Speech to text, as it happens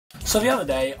So the other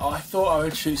day I thought I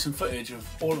would shoot some footage of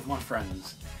all of my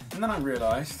friends, and then I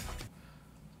realised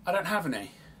I don't have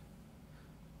any.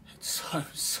 It's so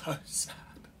sad.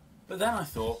 But then I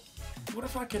thought, what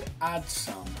if I could add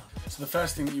some? So the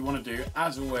first thing that you want to do,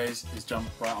 as always, is jump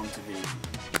right onto Veed.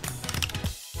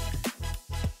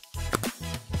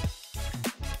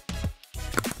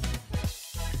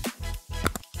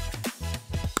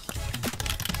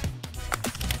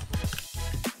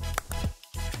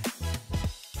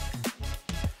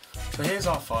 So here's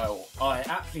our file. I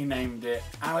aptly named it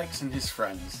Alex and His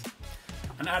Friends.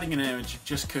 And adding an image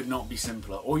just could not be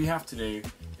simpler. All you have to do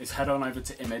is head on over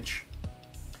to Image,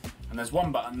 and there's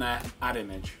one button there, Add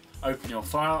Image. Open your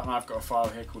file, and I've got a file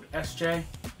here called SJ.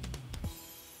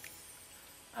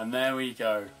 And there we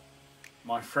go.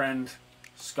 My friend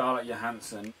Scarlett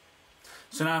Johansson.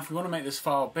 So now if we want to make this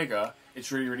file bigger,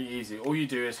 it's really easy. All you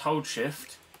do is hold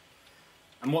Shift,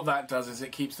 and what that does is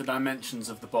it keeps the dimensions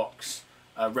of the box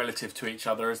relative to each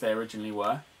other as they originally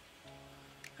were.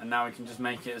 And now we can just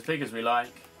make it as big as we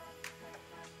like,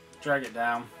 drag it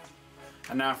down,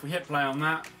 and now if we hit play on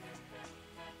that,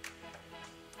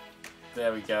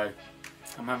 there we go.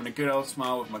 I'm having a good old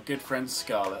smile with my good friend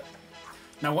Scarlett.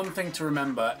 Now one thing to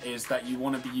remember is that you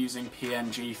want to be using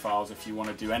PNG files if you want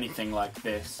to do anything like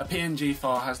this. A PNG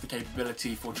file has the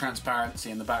capability for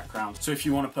transparency in the background, so if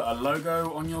you want to put a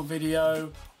logo on your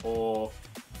video or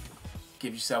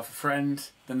give yourself a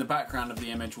friend, then the background of the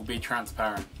image will be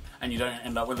transparent and you don't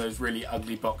end up with those really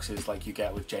ugly boxes like you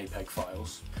get with JPEG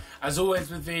files. As always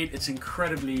with Veed, it's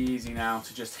incredibly easy now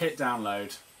to just hit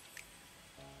download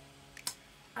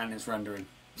and it's rendering.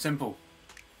 Simple.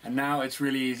 And now it's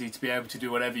really easy to be able to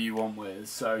do whatever you want with.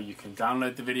 So you can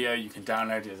download the video, you can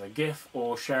download it as a GIF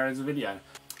or share it as a video.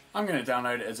 I'm going to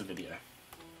download it as a video.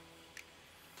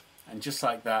 And just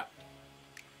like that,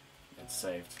 it's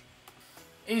saved.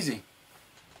 Easy.